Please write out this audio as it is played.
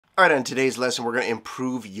All right, on today's lesson, we're going to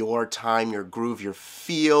improve your time, your groove, your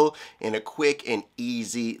feel in a quick and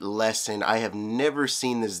easy lesson. I have never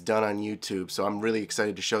seen this done on YouTube, so I'm really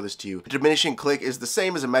excited to show this to you. The diminishing click is the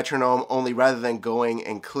same as a metronome, only rather than going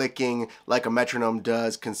and clicking like a metronome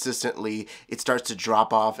does consistently, it starts to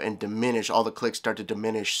drop off and diminish. All the clicks start to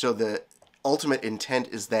diminish. So the ultimate intent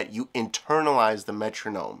is that you internalize the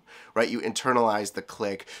metronome, right? You internalize the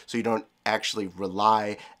click so you don't actually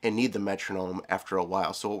rely and need the metronome after a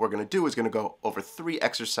while. So what we're going to do is going to go over 3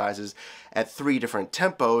 exercises at 3 different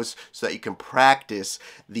tempos so that you can practice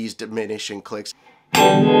these diminishing clicks.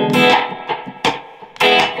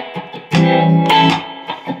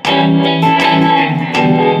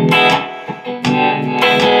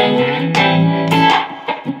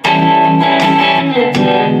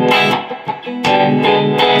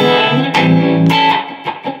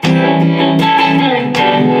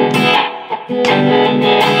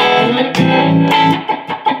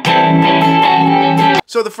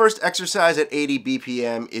 So the first exercise at 80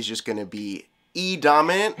 BPM is just going to be E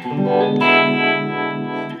dominant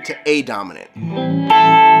to A dominant.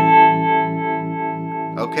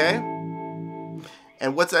 Okay?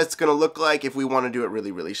 And what that's going to look like if we want to do it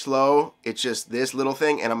really, really slow, it's just this little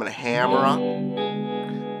thing, and I'm going to hammer on. I'm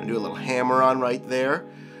going to do a little hammer on right there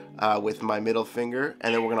with my middle finger,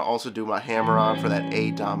 and then we're going to also do my hammer on for that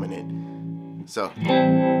A dominant. So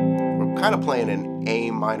we're kind of playing an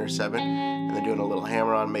A minor 7. And then doing a little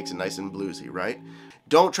hammer on makes it nice and bluesy, right?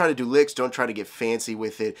 Don't try to do licks, don't try to get fancy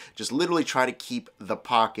with it. Just literally try to keep the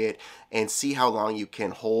pocket and see how long you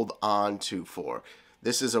can hold on to for.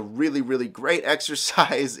 This is a really, really great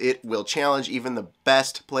exercise. It will challenge even the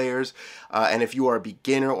best players. And if you are a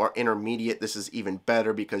beginner or intermediate, this is even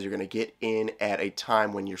better because you're going to get in at a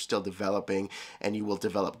time when you're still developing, and you will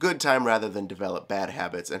develop good time rather than develop bad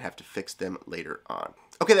habits and have to fix them later on.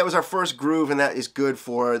 Okay, that was our first groove, and that is good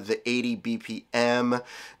for the 80 BPM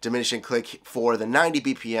diminishing click. For the 90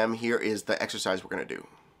 BPM, here is the exercise we're going to do.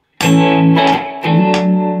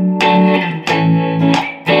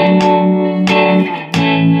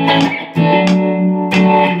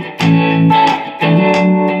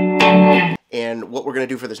 And what we're going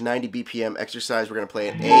to do for this 90 BPM exercise, we're going to play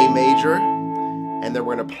an A major, and then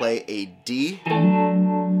we're going to play a D.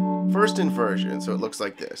 First inversion, so it looks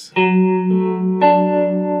like this.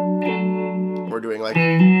 We're doing like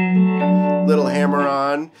little hammer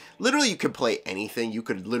on. Literally, you could play anything. You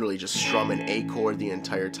could literally just strum an A chord the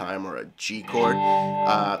entire time, or a G chord.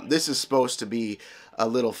 This is supposed to be a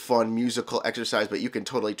little fun musical exercise, but you can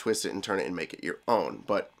totally twist it and turn it and make it your own.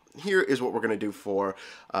 But here is what we're going to do for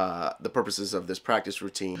the purposes of this practice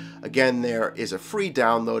routine. Again, there is a free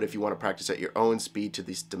download if you want to practice at your own speed to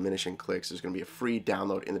these diminishing clicks. There's going to be a free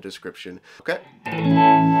download in the description. Okay?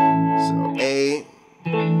 So A,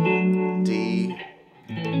 D,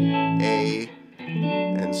 A,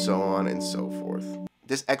 and so on and so forth.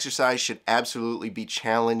 This exercise should absolutely be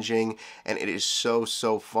challenging, and it is so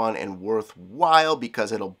fun and worthwhile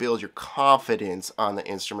because it'll build your confidence on the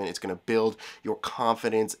instrument. It's going to build your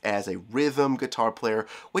confidence as a rhythm guitar player,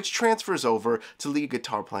 which transfers over to lead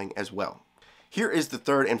guitar playing as well. Here is the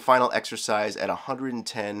third and final exercise at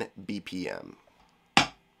 110 BPM.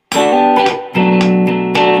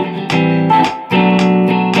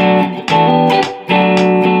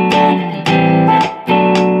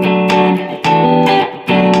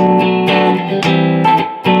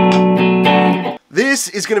 This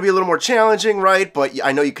is going to be a little more challenging, right? But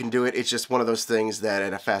I know you can do it. It's just one of those things that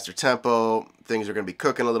at a faster tempo, things are going to be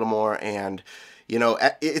cooking a little more. And, you know,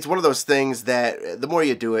 it's one of those things that the more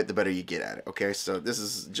you do it, the better you get at it, okay? So this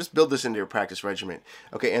is, just build this into your practice regimen.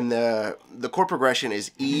 Okay, and the chord progression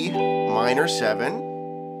is E minor 7.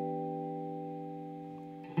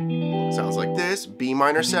 Sounds like this. B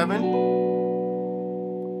minor 7.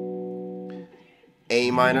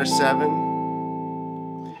 A minor 7.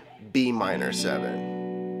 B minor 7.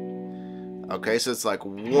 Okay, so it's like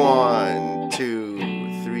 1,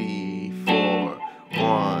 2, 3, 4.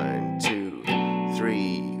 1, 2,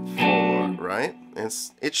 3, 4, right?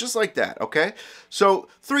 It's just like that, okay? So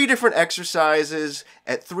 3 different exercises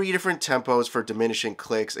at 3 different tempos for diminishing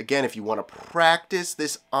clicks. Again, if you want to practice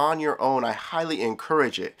this on your own, I highly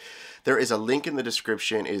encourage it. There is a link in the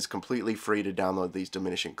description. It is completely free to download these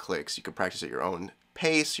diminishing clicks. You can practice at your own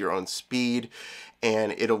pace, your own speed,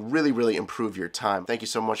 and it'll really, really improve your time. Thank you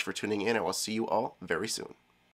so much for tuning in, and I'll see you all very soon.